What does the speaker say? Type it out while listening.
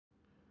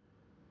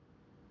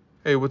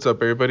Hey, what's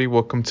up, everybody?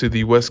 Welcome to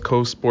the West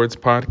Coast Sports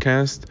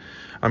Podcast.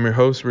 I'm your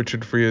host,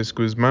 Richard Frias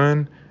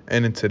Guzman,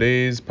 and in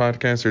today's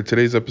podcast or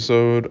today's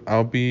episode, I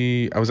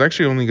was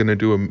actually only going to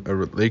do a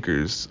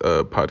Lakers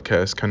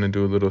podcast, kind of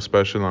do a little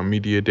special on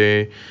Media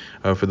Day.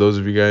 For those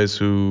of you guys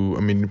who,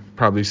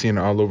 probably seeing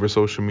it all over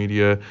social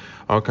media,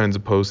 all kinds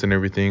of posts and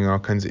everything, all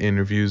kinds of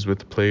interviews with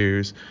the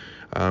players.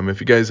 If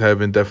you guys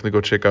haven't, definitely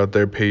go check out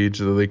their page,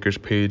 the Lakers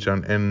page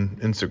on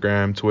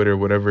Instagram, Twitter,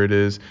 whatever it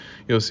is.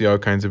 You'll see all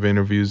kinds of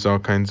interviews, all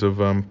kinds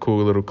of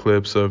cool little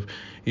clips of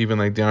even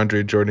like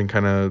DeAndre Jordan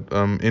kind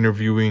of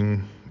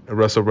interviewing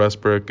Russell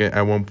Westbrook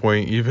at one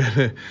point.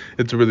 Even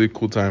it's a really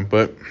cool time.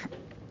 But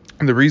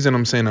the reason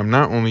I'm saying I'm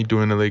not only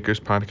doing a Lakers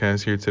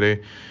podcast here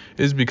today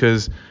is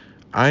because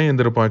I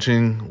ended up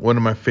watching one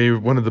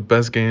of the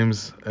best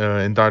games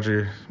in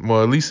Dodger.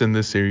 Well, at least in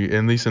this series,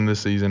 at least in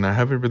this season. I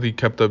haven't really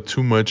kept up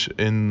too much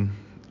in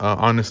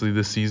honestly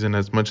this season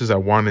as much as I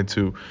wanted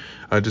to.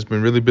 I've just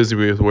been really busy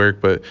with work,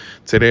 but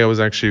today I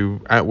was actually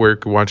at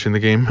work watching the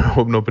game. I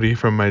hope nobody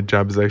from my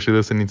job is actually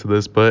listening to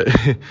this, but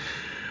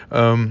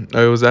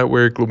I was at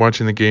work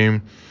watching the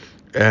game,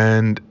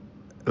 and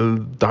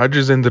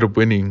Dodgers ended up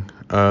winning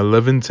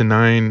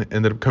 11-9,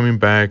 ended up coming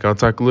back. I'll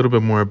talk a little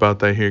bit more about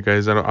that here,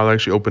 guys. I'll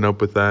actually open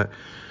up with that.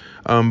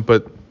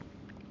 But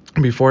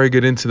before I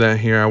get into that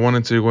here, I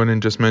wanted to go ahead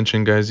and just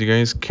mention, guys, you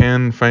guys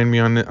can find me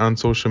on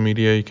social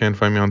media. You can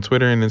find me on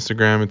Twitter and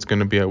Instagram. It's going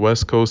to be at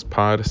West Coast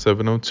Pod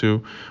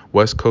 702,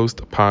 West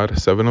Coast Pod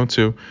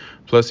 702.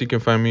 Plus, you can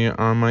find me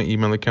on my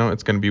email account.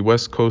 It's going to be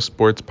West Coast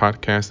Sports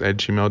Podcast at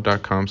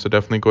gmail.com. So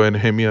definitely go ahead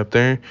and hit me up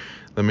there.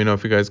 Let me know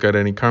if you guys got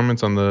any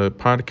comments on the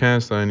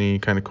podcast, any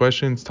kind of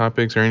questions,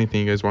 topics, or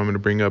anything you guys want me to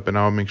bring up, and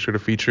I'll make sure to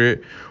feature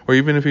it. Or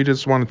even if you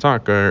just want to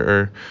talk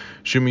or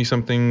shoot me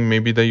something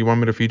maybe that you want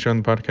me to feature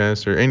on the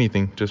podcast or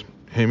anything, just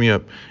hit me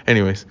up.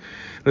 Anyways,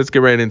 let's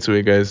get right into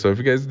it, guys. So if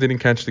you guys didn't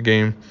catch the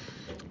game,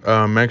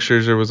 Max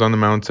Scherzer was on the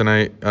mound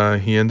tonight.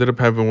 He ended up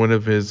having one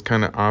of his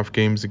kind of off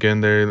games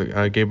again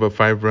there. Gave up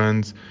 5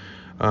 runs.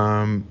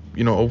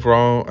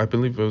 Overall, I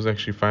believe it was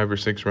actually 5 or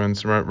 6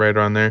 runs, right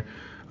on there.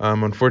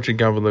 Unfortunately,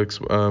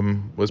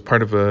 Gavalux was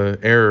part of a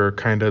error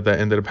kind of that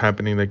ended up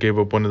happening that gave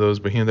up one of those,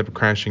 but he ended up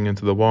crashing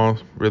into the wall.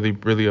 Really,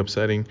 really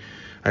upsetting.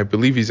 I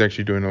believe he's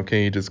actually doing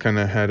okay. He just kind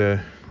of had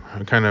a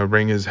kind of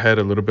rang his head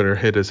a little bit or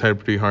hit his head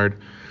pretty hard.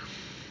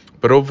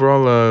 But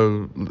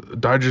overall,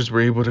 Dodgers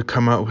were able to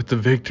come out with the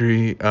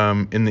victory.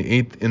 In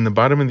the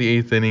bottom of the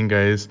eighth inning,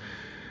 guys,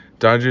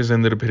 Dodgers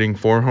ended up hitting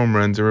 4 home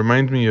runs. It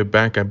reminds me of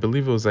back, I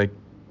believe it was like,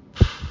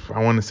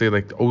 I want to say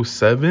like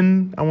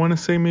 '07. I want to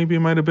say maybe it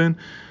might have been.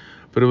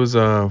 But it was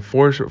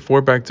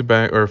four back to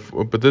back,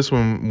 but this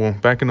one, well,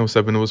 back in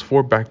 '07, it was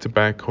 4 back to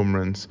back home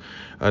runs.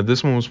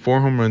 This one was 4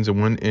 home runs in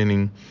one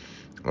inning.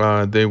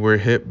 They were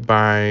hit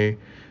by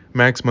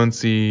Max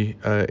Muncy,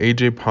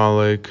 AJ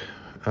Pollock,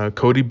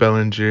 Cody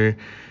Bellinger,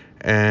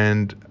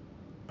 and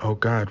oh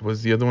God,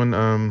 was the other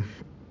one?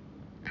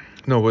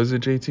 No, was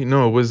it JT?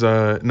 No, it was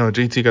no,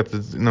 JT got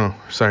the no,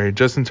 sorry,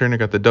 Justin Turner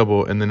got the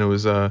double, and then it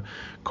was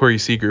Corey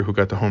Seager who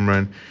got the home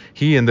run.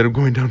 He ended up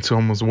going down to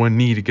almost one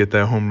knee to get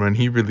that home run.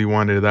 He really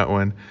wanted that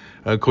one.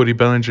 Cody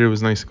Bellinger, it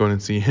was nice to go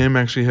and see him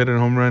actually hit a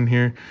home run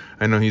here.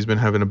 I know he's been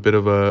having a bit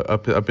of a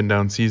up and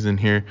down season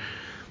here,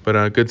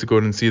 but good to go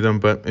and see them.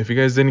 But if you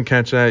guys didn't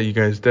catch that, you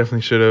guys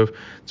definitely should have.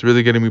 It's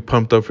really getting me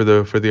pumped up for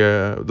the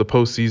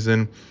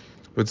postseason,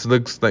 which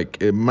looks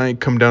like it might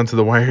come down to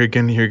the wire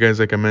again here, guys.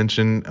 Like I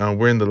mentioned,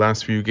 we're in the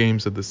last few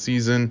games of the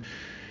season.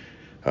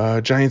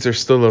 Giants are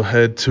still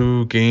ahead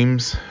 2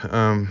 games.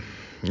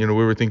 We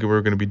were thinking we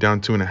were going to be down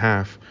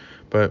 2.5.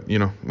 But,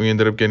 we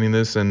ended up getting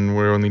this, and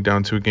we're only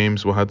down 2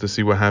 games. We'll have to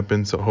see what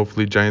happens. So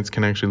hopefully Giants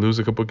can actually lose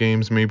a couple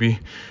games maybe.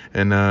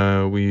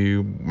 And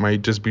we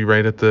might just be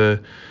right at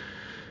the,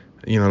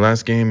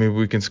 last game. Maybe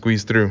we can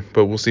squeeze through.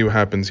 But we'll see what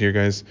happens here,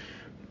 guys.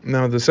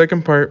 Now, the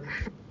second part,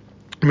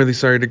 I'm really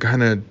sorry to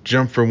kind of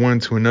jump from one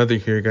to another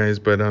here, guys,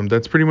 but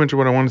that's pretty much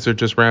what I wanted to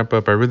just wrap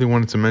up. I really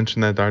wanted to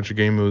mention that Dodger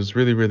game. It was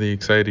really, really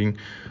exciting.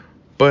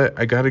 But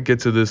I got to get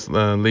to this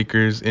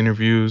Lakers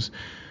interviews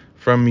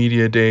from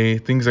Media Day,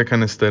 things that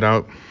kind of stood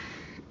out.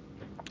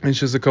 It's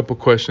just a couple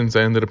questions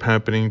that ended up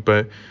happening,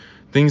 but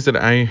things that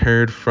I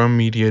heard from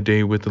Media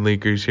Day with the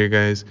Lakers here,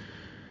 guys.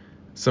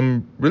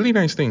 Some really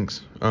nice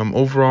things.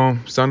 Overall,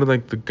 sounded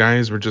like the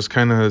guys were just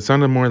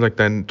sounded more like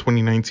that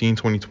 2019,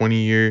 2020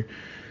 year.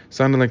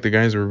 Sounded like the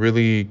guys were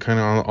really kind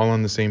of all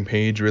on the same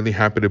page, really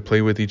happy to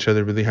play with each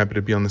other, really happy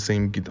to be on the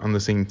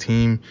same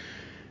team.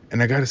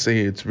 And I gotta say,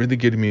 it's really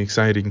getting me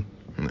exciting.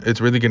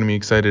 It's really getting me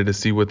excited to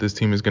see what this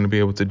team is going to be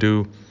able to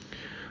do.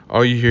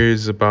 All you hear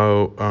is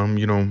about,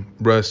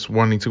 Russ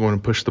wanting to go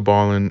and push the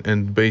ball,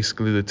 and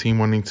basically the team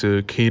wanting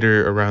to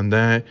cater around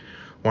that,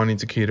 wanting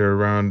to cater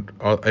around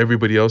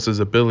everybody else's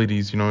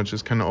abilities. It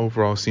just kind of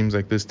overall seems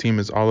like this team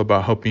is all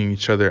about helping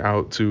each other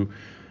out to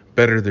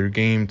better their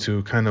game,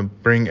 to kind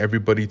of bring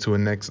everybody to a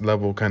next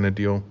level kind of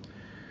deal.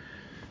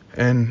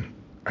 And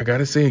I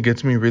gotta say, it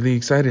gets me really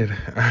excited.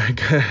 I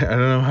don't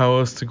know how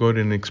else to go ahead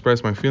and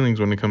express my feelings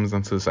when it comes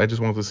down to this. I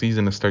just want the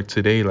season to start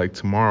today, like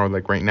tomorrow,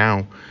 like right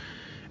now.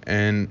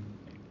 And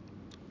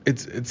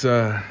it's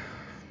I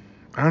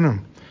don't know.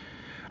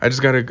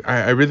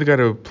 I really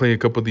gotta play a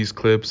couple of these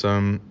clips.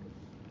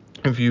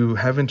 If you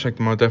haven't checked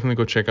them out, definitely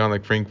go check out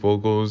like Frank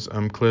Vogel's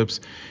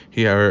clips,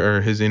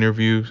 or his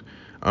interviews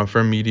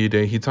from Media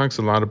Day. He talks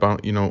a lot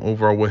about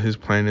overall what his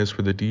plan is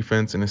for the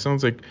defense, and it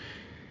sounds like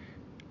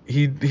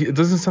it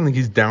doesn't sound like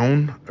he's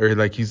down or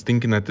like he's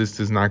thinking that this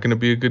is not going to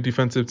be a good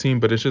defensive team,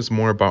 but it's just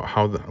more about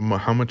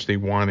how much they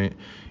want it,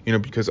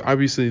 because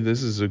obviously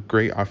this is a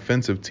great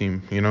offensive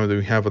team.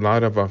 We have a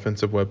lot of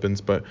offensive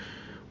weapons, but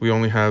we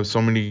only have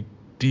so many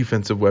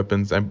defensive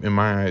weapons in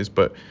my eyes.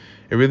 But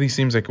it really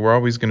seems like we're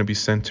always going to be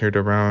centered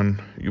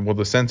around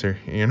the center,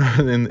 in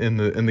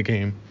the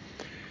game.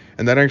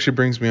 And that actually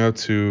brings me out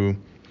to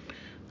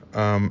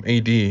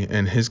AD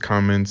and his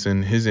comments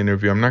in his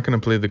interview. I'm not going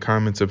to play the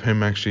comments of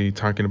him actually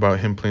talking about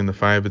him playing the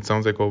five. It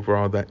sounds like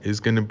overall that is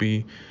going to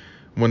be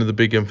one of the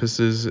big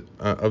emphasis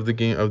of the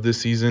game of this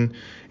season.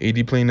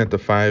 AD playing at the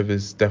five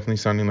is definitely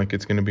sounding like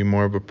it's going to be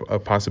more of a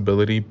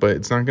possibility, but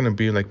it's not going to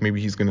be like maybe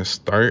he's going to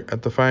start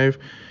at the five.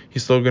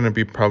 He's still going to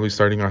be probably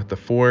starting at the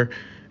four,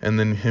 and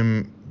then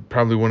him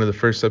probably one of the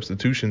first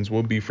substitutions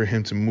will be for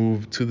him to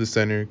move to the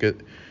center,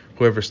 get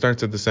whoever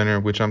starts at the center,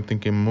 which I'm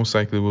thinking most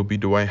likely will be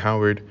Dwight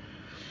Howard,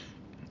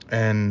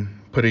 and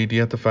put AD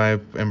at the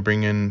five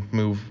and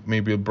move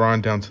maybe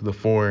LeBron down to the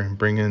four,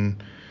 bring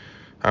in,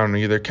 I don't know,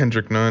 either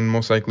Kendrick Nunn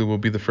most likely will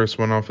be the first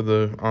one off of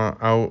the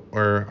out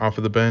or off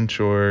of the bench,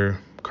 or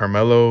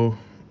Carmelo,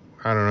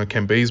 I don't know,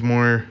 Ken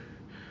Bazemore.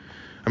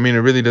 I mean, it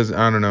really does.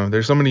 I don't know.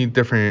 There's so many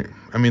different.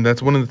 I mean,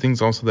 that's one of the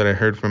things also that I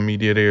heard from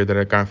Media Day, or that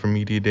I got from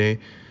Media Day,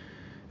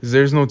 is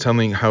there's no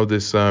telling how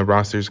this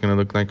roster is going to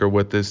look like or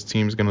what this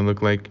team's going to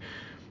look like.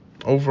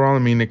 Overall, I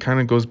mean, it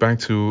kind of goes back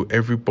to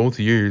both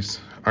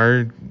years.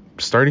 Our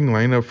starting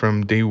lineup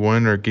from day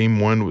one or game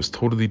one was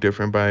totally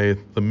different by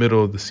the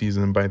middle of the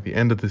season, by the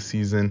end of the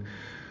season,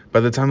 by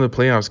the time the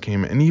playoffs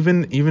came, and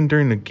even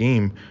during the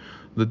game,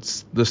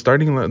 the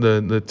starting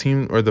the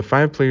team or the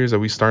five players that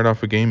we start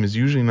off a game is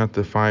usually not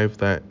the five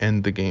that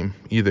end the game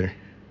either.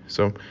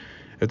 So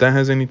if that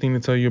has anything to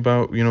tell you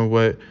about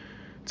what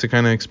to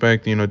kind of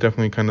expect,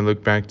 definitely kind of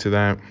look back to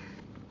that.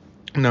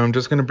 Now I'm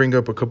just gonna bring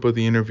up a couple of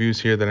the interviews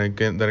here that I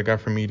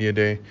got from Media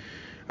Day.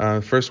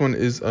 First one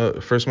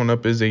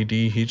up is AD.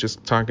 He's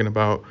just talking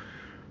about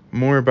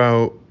more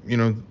about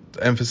the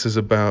emphasis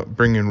about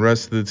bringing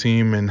Russ to the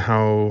team and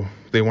how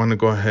they want to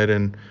go ahead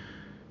and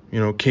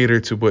cater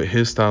to what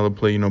his style of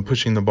play,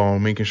 pushing the ball,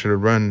 making sure to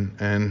run.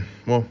 And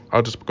well,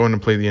 I'll just go in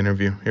and play the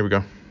interview. Here we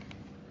go.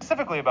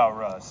 Specifically about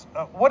Russ,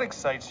 what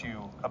excites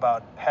you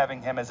about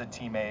having him as a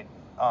teammate,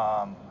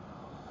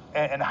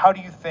 and how do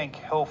you think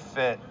he'll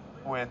fit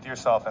with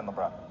yourself and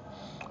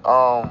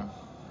LeBron?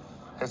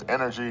 His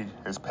energy,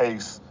 his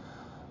pace.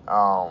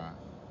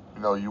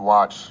 You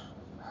watch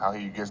how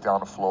he gets down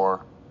the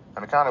floor,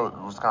 and it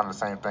was the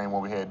same thing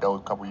when we had those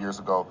a couple years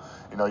ago.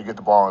 You get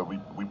the ball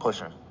and we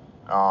pushing.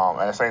 And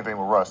the same thing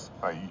with Russ.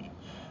 Like,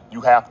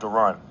 you have to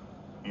run,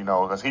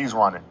 because he's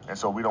running, and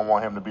so we don't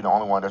want him to be the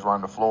only one that's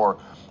running the floor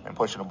and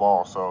pushing the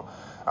ball. So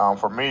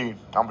for me,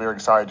 I'm very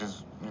excited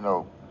just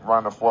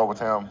running the floor with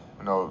him.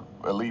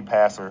 Elite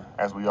passer,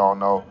 as we all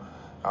know,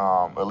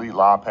 elite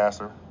lob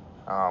passer.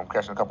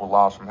 Catching a couple of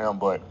lobs from him,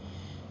 but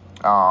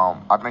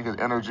I think his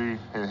energy,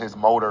 his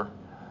motor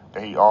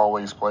that he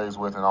always plays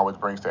with and always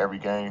brings to every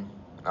game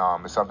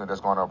is something that's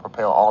going to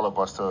propel all of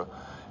us to,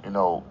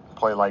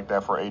 play like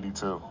that for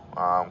 82.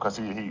 Because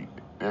he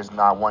there's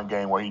not one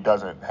game where he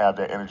doesn't have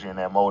that energy and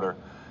that motor,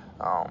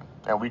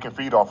 and we can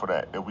feed off of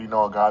that. If we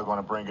know a guy's going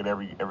to bring it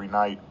every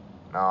night,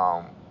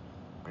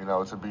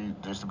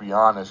 to be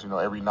honest,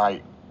 every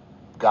night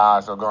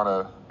guys are going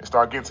to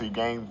start getting to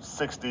game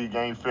 60,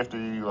 game 50,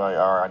 like,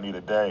 all right, I need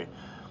a day.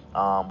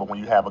 But when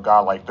you have a guy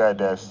like that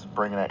that's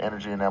bringing that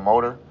energy and that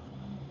motor,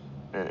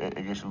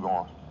 it gets you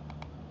going.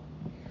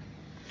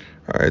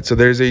 All right, so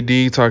there's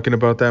AD talking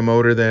about that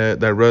motor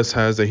that Russ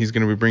has, that he's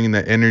going to be bringing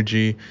that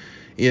energy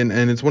in,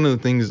 and it's one of the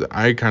things that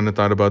I kind of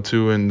thought about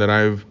too, and that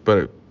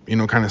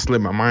kind of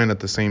slipped my mind at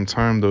the same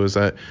time though, is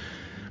that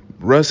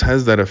Russ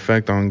has that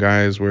effect on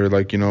guys where,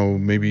 like,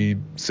 maybe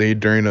say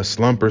during a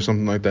slump or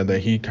something like that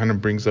he kind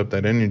of brings up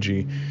that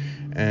energy.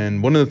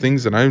 And one of the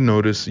things that I've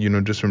noticed,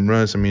 just from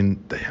Russ, I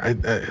mean,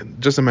 I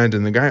just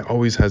imagine the guy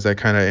always has that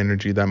kind of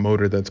energy, that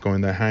motor that's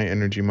going, that high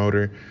energy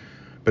motor.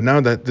 But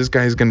now that this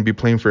guy is going to be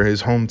playing for his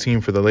home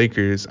team, for the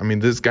Lakers, I mean,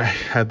 this guy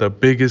had the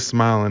biggest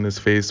smile on his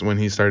face when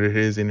he started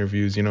his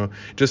interviews.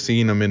 Just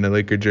seeing him in the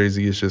Laker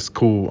jersey is just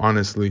cool,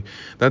 honestly.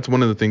 That's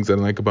one of the things that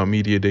I like about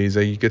Media Days,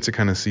 that you get to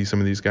kind of see some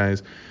of these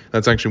guys.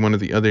 That's actually one of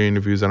the other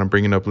interviews that I'm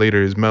bringing up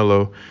later, is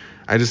Melo.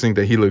 I just think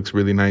that he looks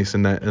really nice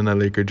in that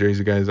Laker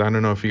jersey, guys. I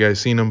don't know if you guys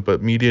seen him,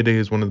 but Media Day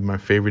is one of my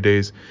favorite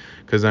days,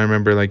 because I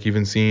remember like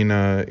even seeing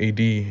AD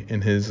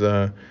in his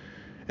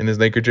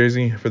Laker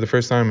jersey for the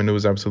first time, and it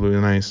was absolutely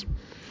nice.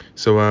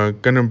 So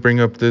gonna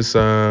bring up this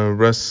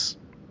Russell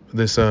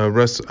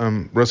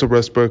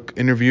Westbrook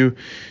interview.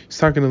 He's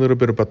talking a little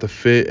bit about the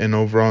fit and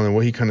overall and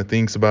what he kind of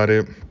thinks about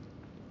it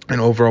and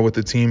overall with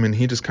the team, and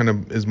he just kind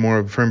of is more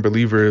of a firm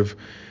believer of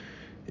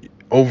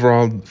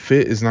overall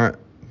fit is not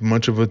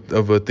much of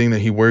a thing that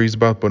he worries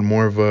about, but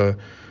more of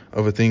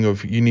a thing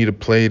of you need to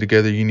play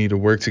together, you need to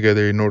work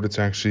together in order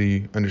to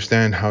actually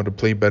understand how to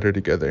play better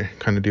together,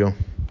 kind of deal.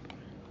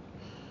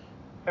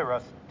 Hey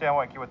Russ, Dan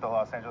Weinke with the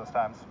Los Angeles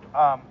Times.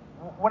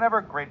 Whenever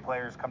great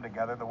players come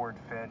together, the word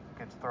fit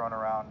gets thrown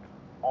around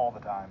all the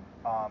time.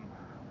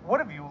 What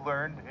have you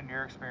learned in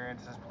your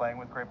experiences playing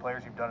with great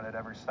players? You've done it at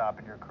every stop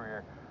in your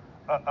career.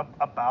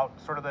 About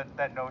sort of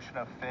that notion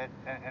of fit,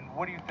 and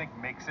what do you think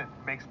makes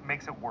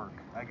it work?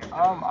 I guess.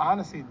 I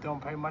honestly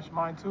don't pay much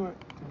mind to it,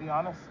 to be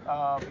honest,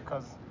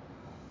 because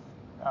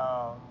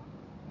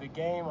the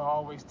game will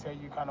always tell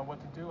you kind of what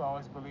to do. I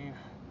always believe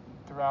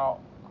throughout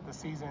the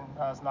season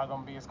it's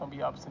going to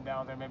be ups and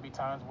downs. There may be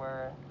times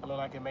where it looks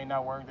like it may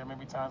not work. There may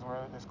be times where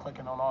it's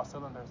clicking on all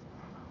cylinders.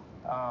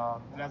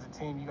 And as a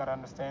team, you got to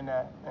understand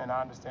that, and I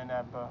understand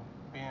that. But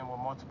being with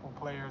multiple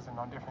players and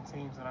on different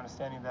teams and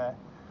understanding that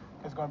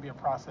it's going to be a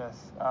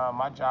process.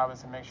 My job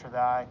is to make sure that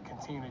I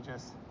continue to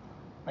just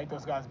make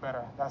those guys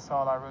better. That's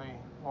all I really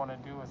want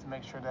to do, is to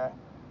make sure that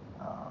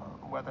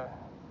whether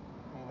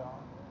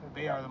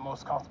they are the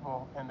most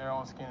comfortable in their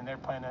own skin and they're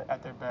playing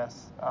at their best.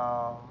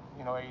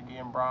 AD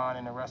and Bron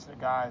and the rest of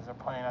the guys are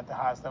playing at the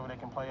highest level they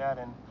can play at,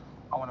 and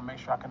I want to make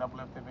sure I can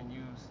uplift them and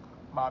use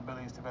my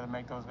abilities to better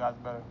make those guys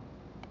better.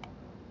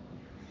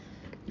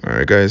 All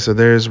right, guys. So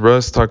there's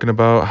Russ talking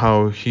about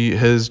how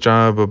his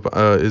job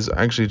is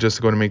actually just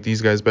to go to make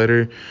these guys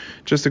better,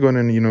 just to go in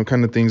and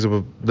kind of things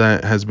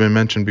that has been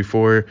mentioned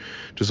before,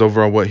 just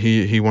overall what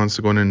he wants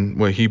to go in and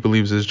what he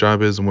believes his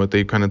job is and what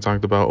they kind of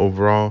talked about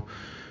overall.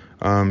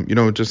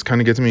 Just kind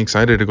of gets me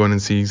excited to go in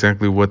and see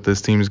exactly what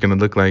this team is going to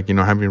look like.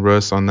 Having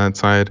Russ on that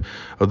side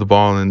of the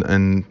ball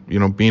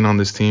and being on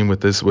this team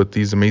with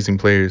these amazing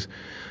players.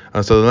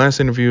 So the last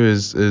interview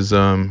is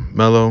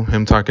Melo,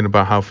 him talking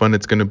about how fun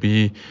it's going to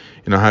be,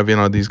 having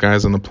all these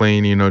guys on the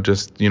plane,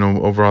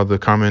 overall the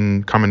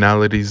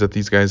commonalities that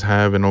these guys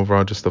have, and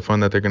overall just the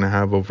fun that they're going to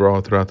have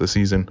overall throughout the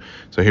season.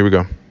 So here we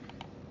go.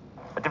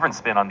 A different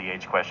spin on the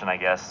age question, I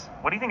guess.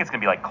 What do you think it's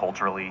going to be like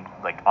culturally,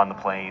 like on the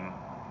plane,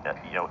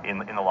 in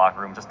the locker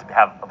room, just to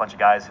have a bunch of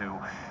guys who,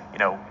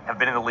 have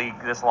been in the league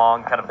this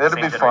long, kind of the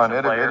same generation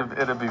of player?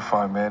 It'll be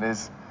fun, man.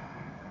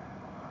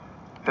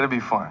 It'll be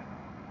fun.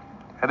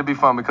 It'll be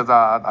fun because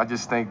I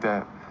just think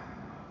that,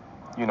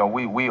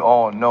 we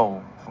all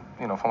know,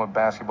 from a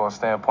basketball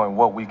standpoint,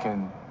 what we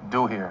can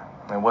do here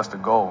and what's the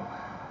goal.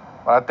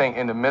 But I think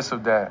in the midst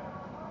of that,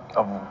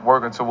 of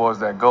working towards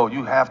that goal,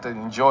 you have to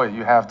enjoy it.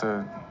 You have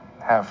to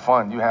have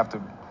fun. You have to,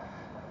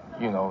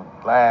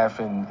 laugh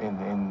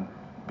and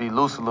be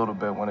loose a little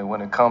bit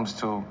when it comes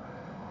to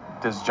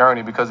this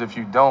journey. Because if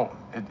you don't,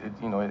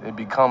 it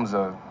becomes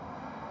a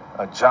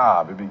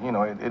job.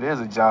 It is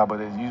a job, but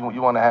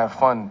you want to have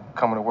fun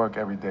coming to work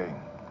every day.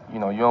 You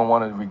don't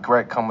want to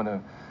regret coming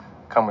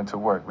to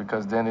work,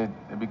 because then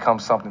it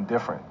becomes something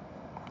different.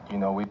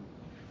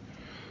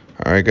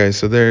 All right, guys.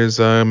 So there's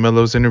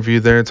Melo's interview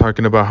there,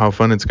 talking about how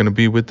fun it's going to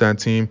be with that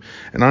team.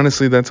 And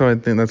honestly, that's how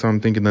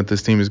I'm thinking that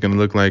this team is going to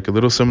look like. A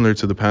little similar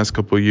to the past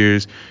couple of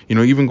years.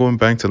 Even going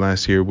back to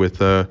last year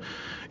with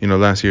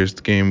last year's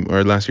game,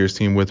 or last year's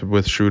team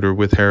with Schroeder,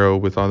 with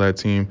Harrell, with all that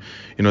team.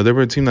 They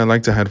were a team that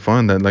liked to have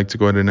fun, that liked to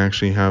go ahead and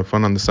actually have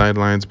fun on the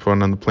sidelines,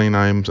 fun on the plane,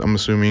 I'm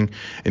assuming.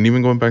 And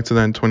even going back to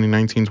that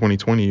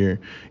 2019-2020 year,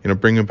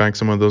 bringing back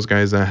some of those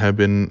guys that have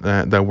been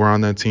that were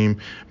on that team,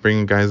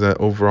 bringing guys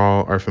that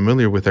overall are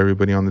familiar with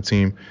everybody on the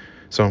team.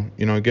 So,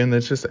 again,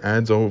 that just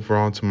adds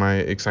overall to my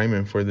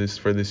excitement for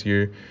this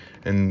year,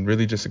 and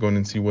really just to go in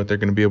and see what they're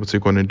going to be able to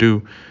go in and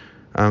do.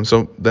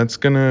 So that's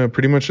going to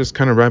pretty much just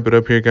kind of wrap it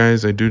up here,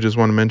 guys. I do just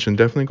want to mention,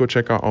 definitely go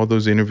check out all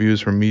those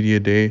interviews from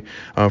Media Day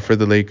for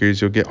the Lakers.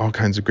 You'll get all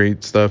kinds of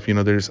great stuff.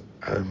 There's,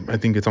 I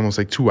think it's almost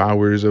like 2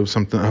 hours of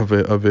something of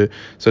it.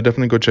 So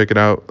definitely go check it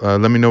out.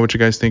 Let me know what you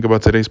guys think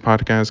about today's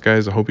podcast,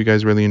 guys. I hope you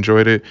guys really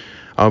enjoyed it.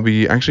 I'll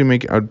be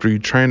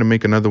trying to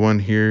make another one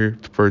here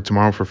for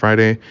tomorrow, for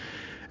Friday.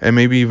 And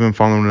maybe even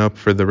following up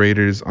for the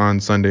Raiders on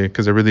Sunday,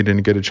 because I really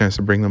didn't get a chance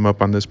to bring them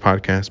up on this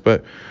podcast.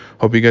 But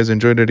hope you guys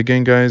enjoyed it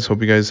again, guys.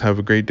 Hope you guys have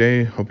a great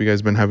day. Hope you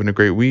guys been having a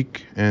great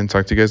week, and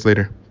talk to you guys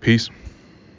later. Peace.